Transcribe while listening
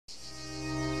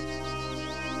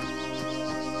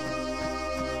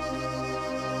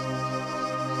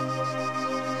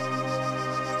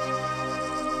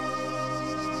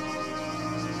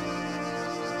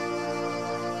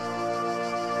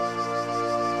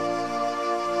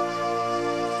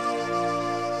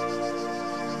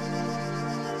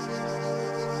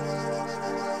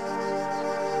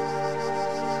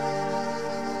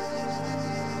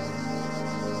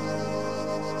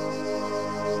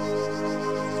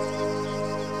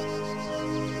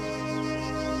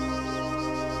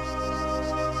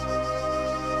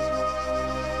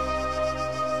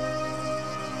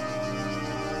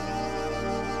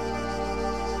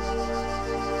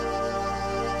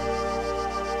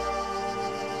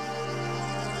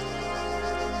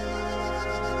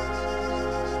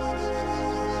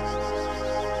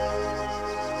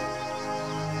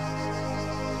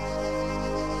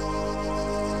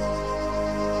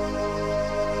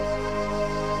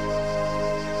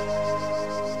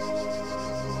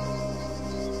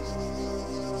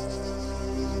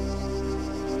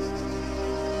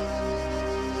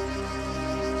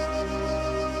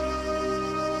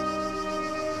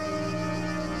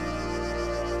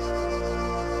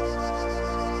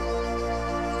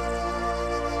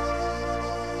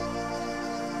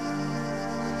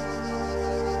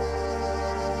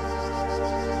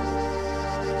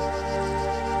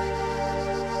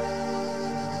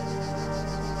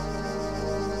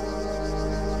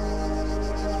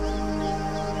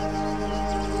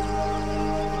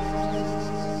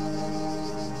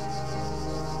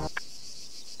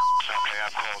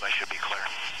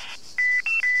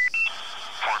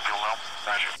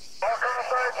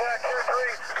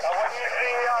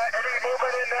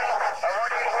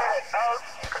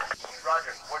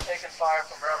Roger. We're taking fire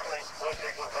from roughly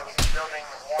building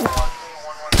 112,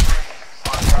 113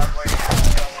 on Broadway.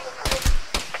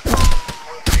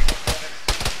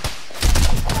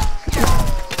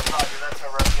 Roger, that's a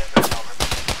rough get there, over.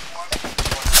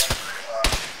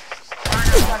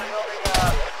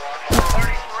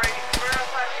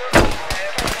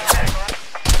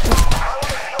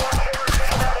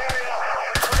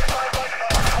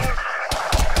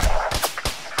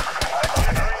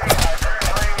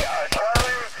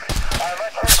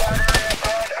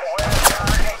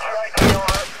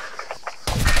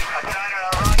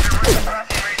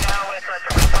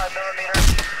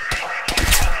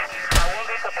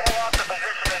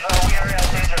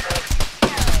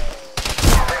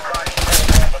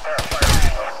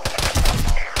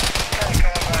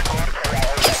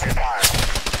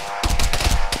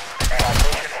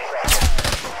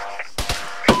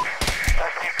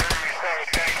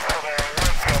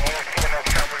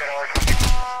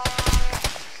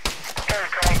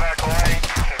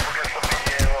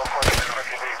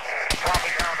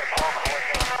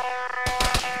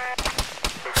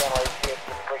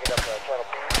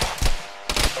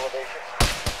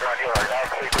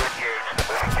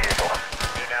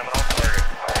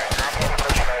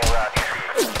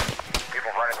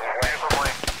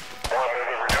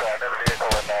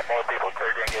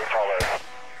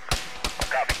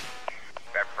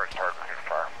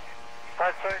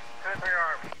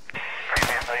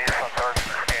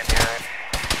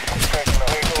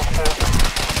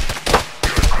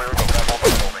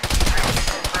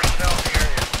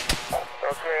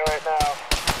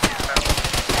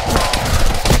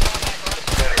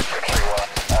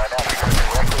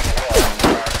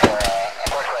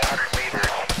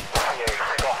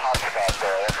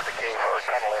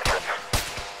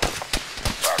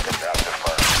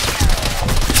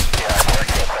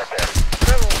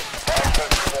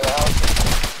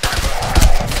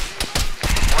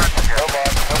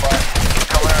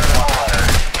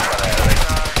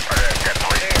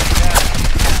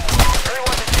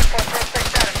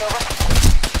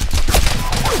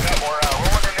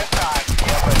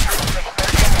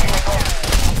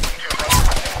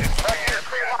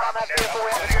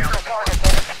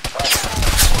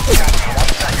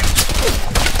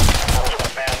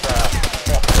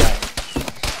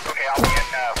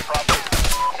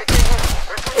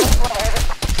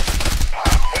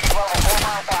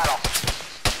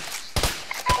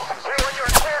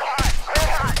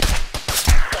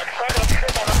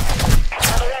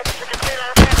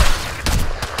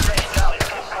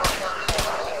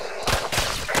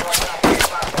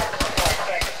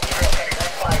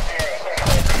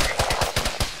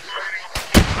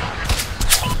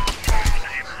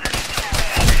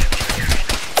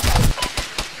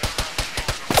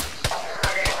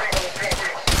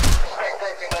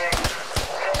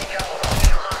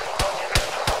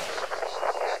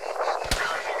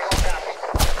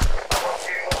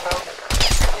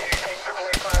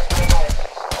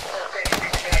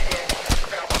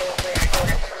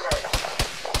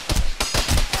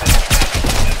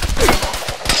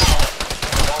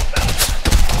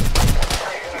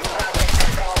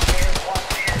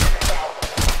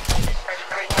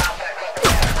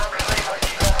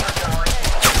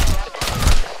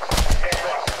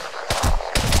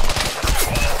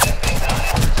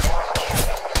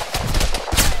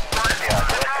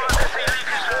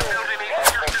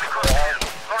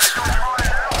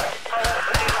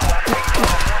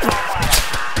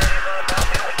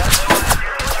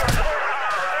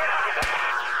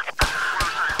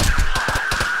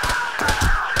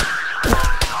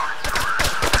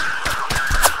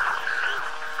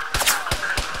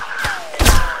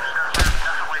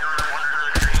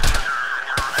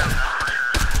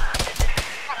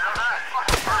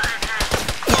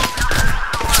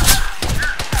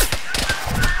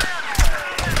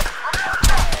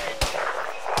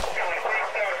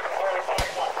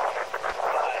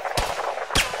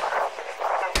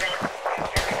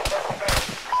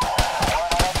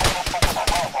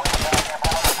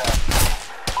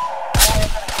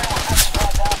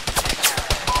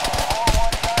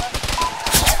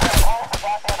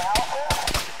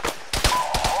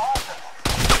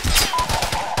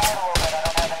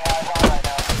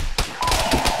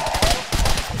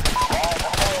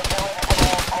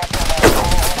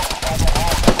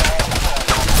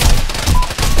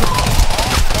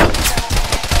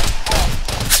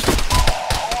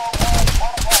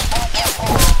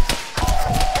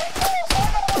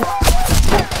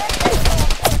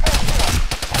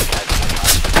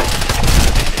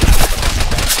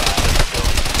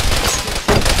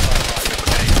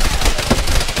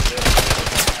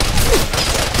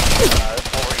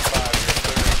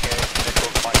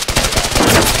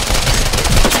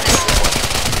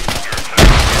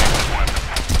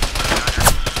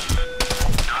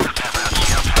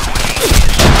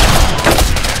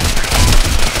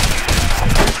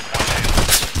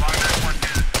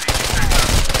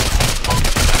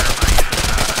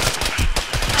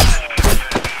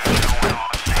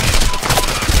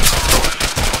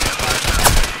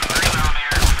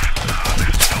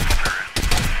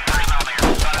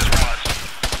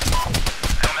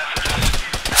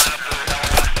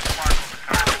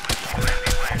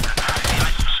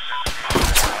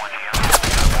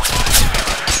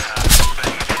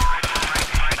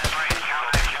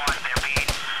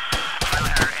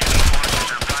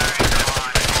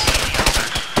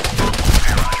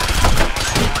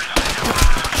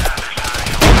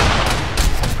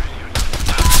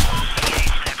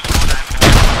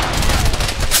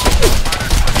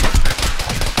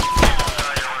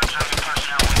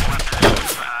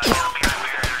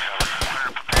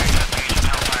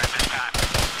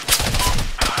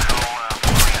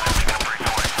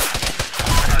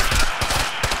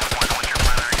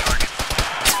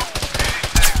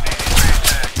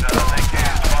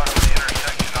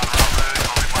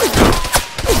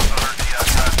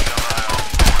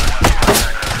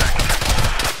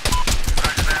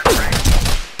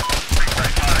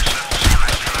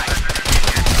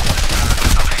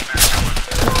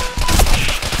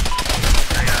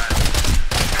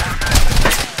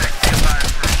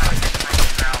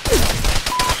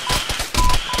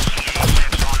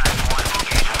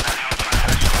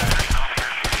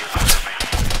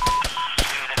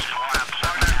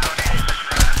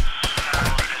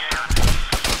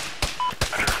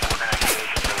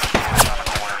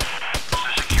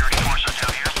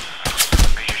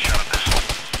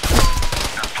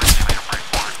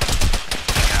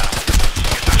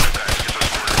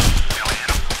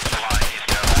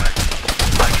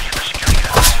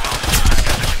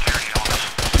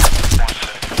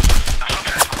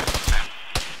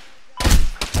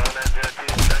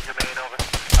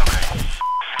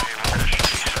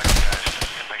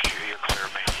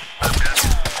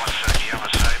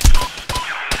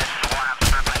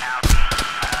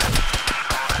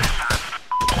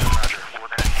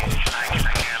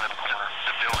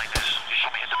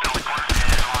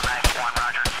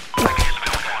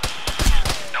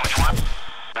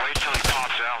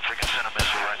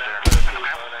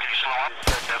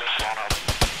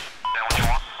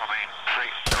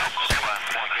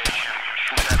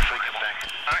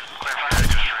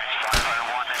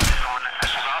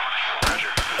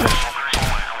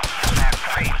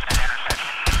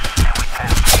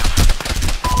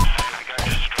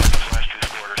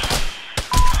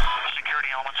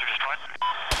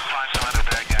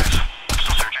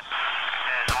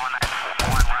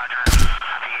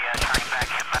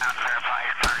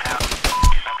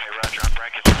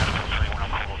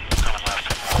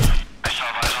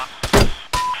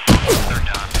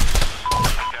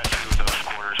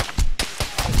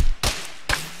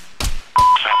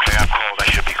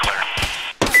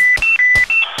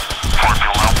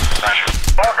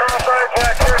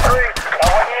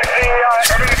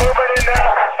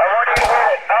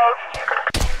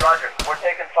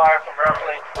 from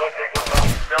roughly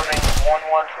building 112-113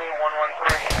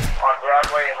 on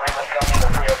Broadway and Lima County, the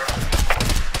three over.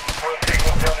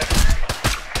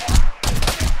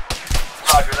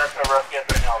 Roger, that's no rough get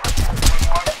right now, over.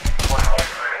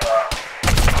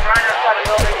 Right outside the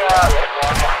building,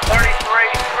 33.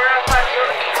 We're outside the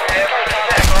building.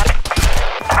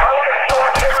 I want to store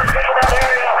children in that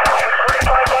area.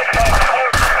 25 bucks.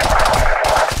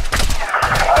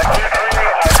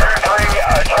 2-3,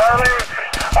 Charlie.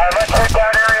 Let's head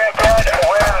down area again with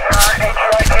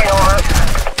HIT over.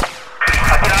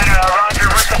 Roger,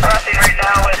 we're suppressing right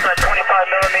now with 25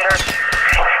 millimeters.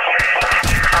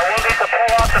 I will need to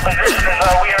pull off the position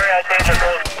as we are at danger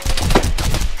zone.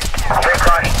 Big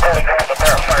caution, pulling down the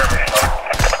pair of fire machine.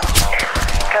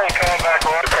 Okay, coming back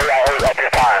on. Pull that hose up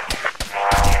your time.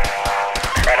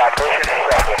 And I'm pushing the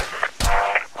second.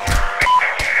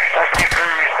 Let's keep through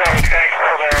your saying thanks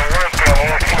for the work.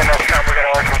 We'll see you next time we're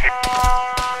going to work with you.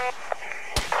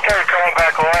 Okay, coming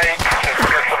back right. Just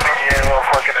get some media, a little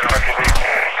fucking in RTV.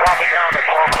 Drop it down to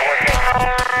 12 for working.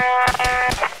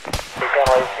 We're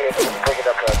going to bring it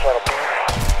up to channel B.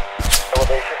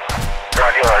 Elevation.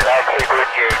 Roger, you are now clear to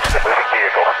engage the moving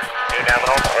vehicle. New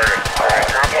nominal, order.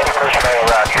 Any personnel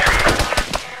around you see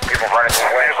people running this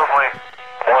way.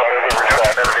 More moving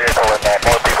another vehicle and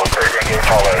more people clear to engage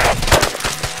all those.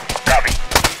 Copy.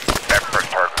 That first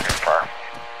target is fire.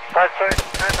 Right side,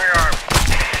 and we are.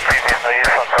 Previously,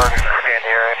 some targets to scan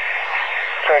the area.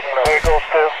 Checking the vehicles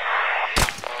too.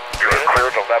 You are clear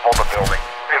to level the building.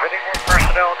 Do you have any more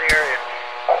personnel in the area?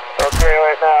 Okay,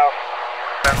 right now.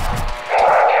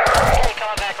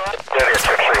 Steady at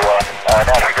 631.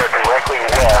 Now if you go directly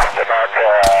west, about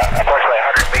approximately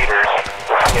 100 meters,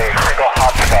 you'll see a single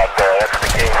hotspot there. That's the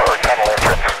gate or tunnel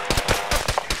entrance.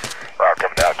 Rock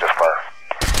coming down just far.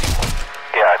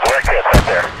 Yeah, direct hit right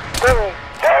there.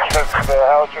 Access to the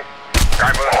howitzer.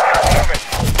 Guy moving.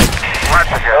 Let's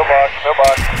go. No box, no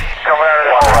box. Coming out of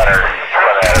the runner.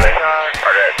 Run out of there.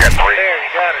 Alright, got 3. There,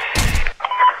 you got it.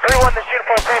 3-1 to shoot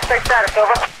for stay status,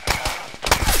 over.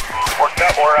 Worked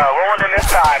up, we're rolling in this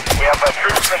time. We have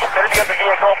troops in the vicinity of the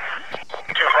vehicle.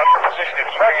 To run the position if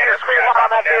you can. Right here, 3-1 on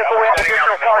that vehicle. We have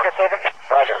additional targets, over.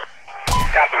 Roger.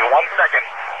 Copy, 1 second.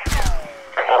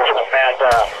 And,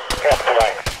 pass the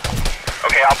line.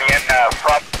 Okay, I'll be in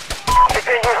front.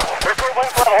 Continue. Report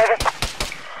wings level, over.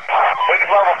 Wings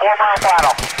level, 4 mile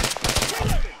final.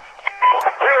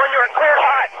 3-1, you're cleared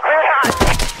hot. Cleared hot.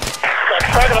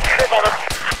 Target up the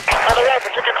on the right,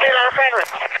 but you can clear our fan room.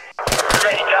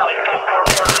 Ready, Charlie.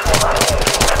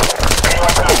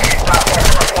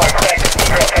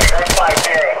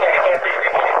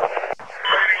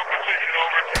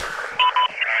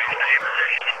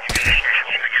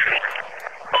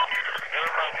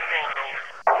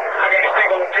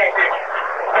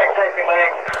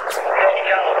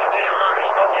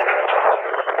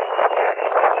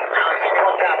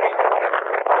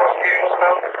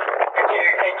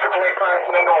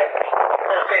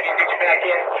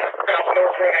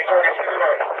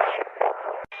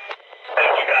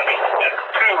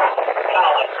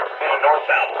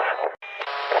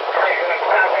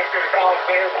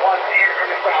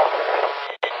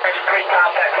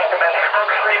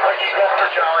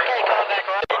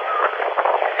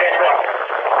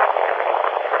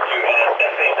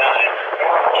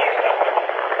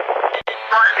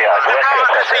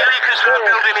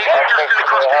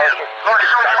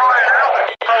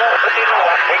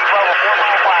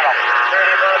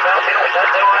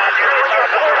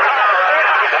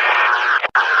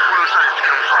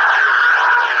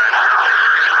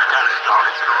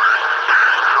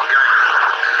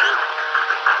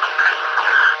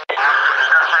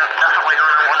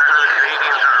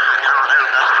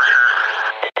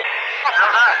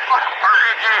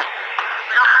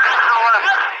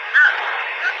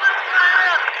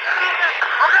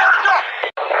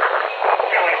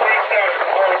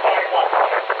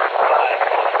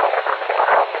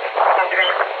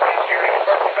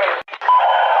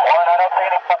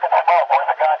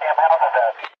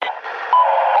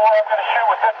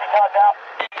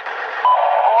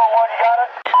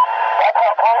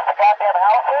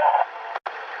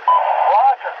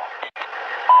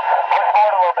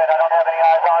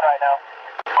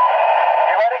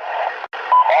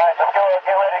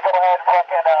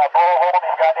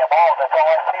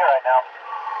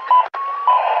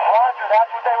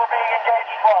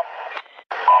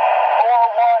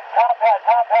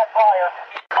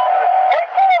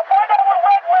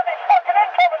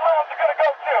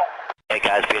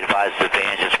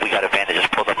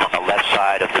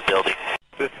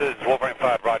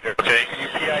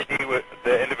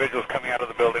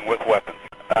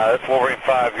 That's Wolverine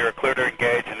 5. You're clear to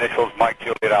engage. Initials Mike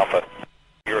Juliet Alpha.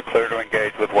 You're clear to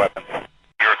engage with weapons.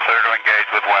 You're clear to engage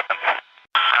with weapons.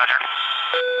 Roger.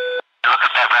 Look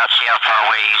at that route, see how far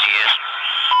away Easy is.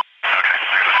 Okay.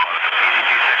 Easy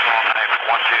 26, long knife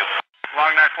 1-2.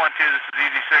 Long knife 1-2, this is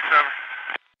Easy 6, over.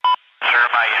 Sir,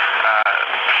 my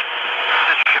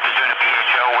sister ship is doing a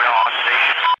BHO. We're on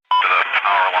station. To the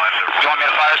power lines. You want me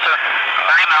to fire, sir?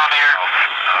 30 millimeter.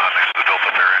 Next to the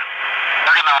built-up area.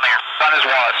 30 millimeter. Sun is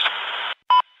lost.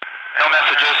 No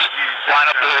messages. Line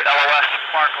up the LOS.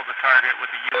 Sparkle the target with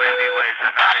the UAV laser.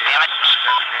 Damn it.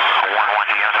 1-1,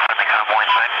 do you have the friendly convoy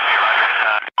inside? Hey, Roger.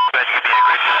 But you can be a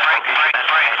grid to the location.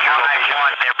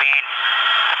 1, they're being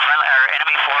friendly, our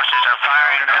enemy forces are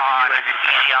firing on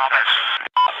easy elements.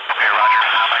 Okay, Roger.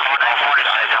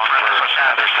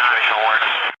 Their situational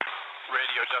awareness.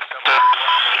 Radio just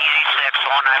Easy 6,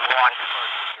 long knife 1.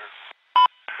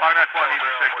 Long knife 1,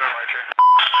 Easy 6, over.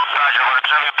 Roger, we're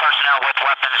observing personnel with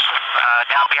weapons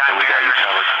down behind barriers.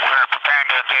 We're preparing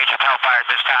to engage with Hellfire at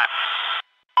this time.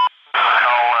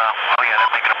 Oh yeah,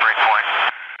 they're making a break point.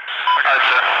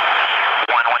 Sir.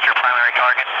 1, what's your primary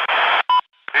target?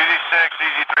 Easy 6,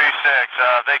 Easy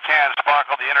 3-6. They can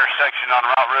sparkle the intersection on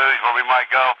Route Rouge where we might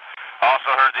go.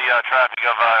 Also heard the traffic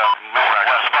of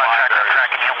west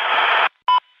tracking you.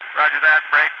 Roger that,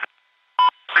 break.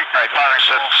 Alright, firing,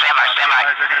 sir. Stand by.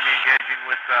 They're going to be engaging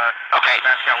with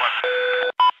Mascot weapons.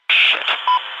 Shit.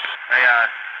 Hey,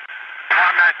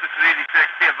 long knife, this is Easy 6.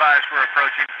 Be advised we're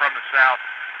approaching from the south.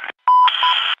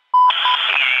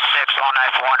 Easy 6, long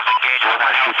knife 1 is engaged with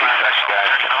my shoot these next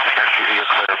guys. You're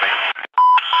clear of me.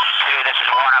 2, this is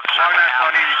 1. I'm sorry. Long knife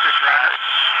 1, Easy 6, Roger.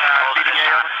 CDA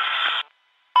over.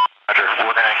 Roger,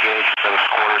 we're going to engage those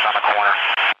quarters on the corner.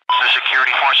 The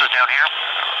security forces down here?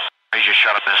 He just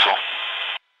shot a missile.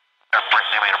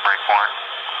 They made a break for it.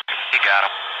 You got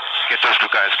him. Get those two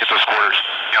guys, get those quarters.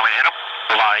 You want me to hit him?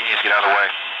 Hold on, he needs to get out of the way.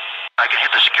 I can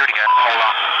hit the security guy. Hold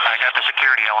on. I got the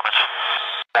security elements.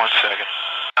 1 second.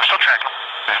 I'm still tracking him.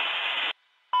 Okay.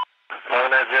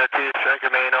 0902, striker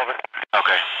main over.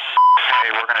 Okay.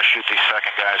 Hey, we're going to shoot these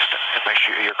second guys and make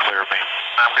sure you're clear of me.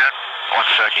 I'm good. 1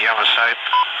 second, you on the site?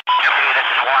 Yep, this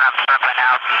is 1. I'm circling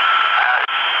out.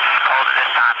 Hold it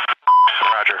this time.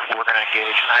 Roger, we're going to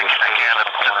engage. I can.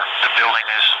 The building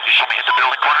is... You show me hit the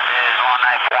building corner? It is long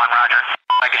knife 1, Roger.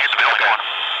 I can hit the building corner.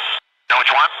 Know what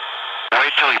you want?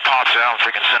 Wait till he pops out and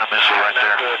freaking send a missile right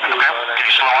there. Okay. Can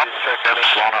you slow up? Yep,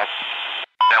 slow up.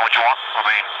 That what you want? I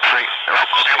mean...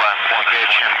 Stand by.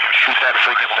 Engage him. Shoot that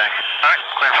freaking thing. Alright,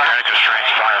 clear fire. Any constraints,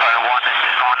 fire. Fire 1, this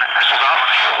is on. Missiles off.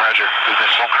 Roger. Good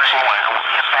missile. Slow away.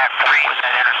 Impact 3 was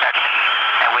that intersection.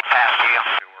 And we passed you.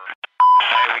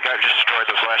 Hey, we got just destroyed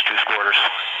those last 2 squatters.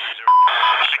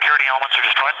 Security elements are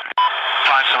destroyed.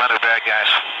 Find some other bad guys.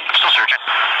 I'm still searching.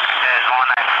 It is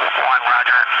 191,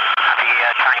 Roger. I'll be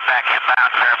turning back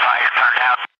inbound. Verify you're turned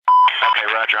out. Okay,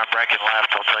 Roger. I'm breaking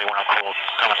left. I'll tell you when I'm cold.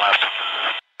 Coming left.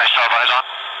 I still have eyes on.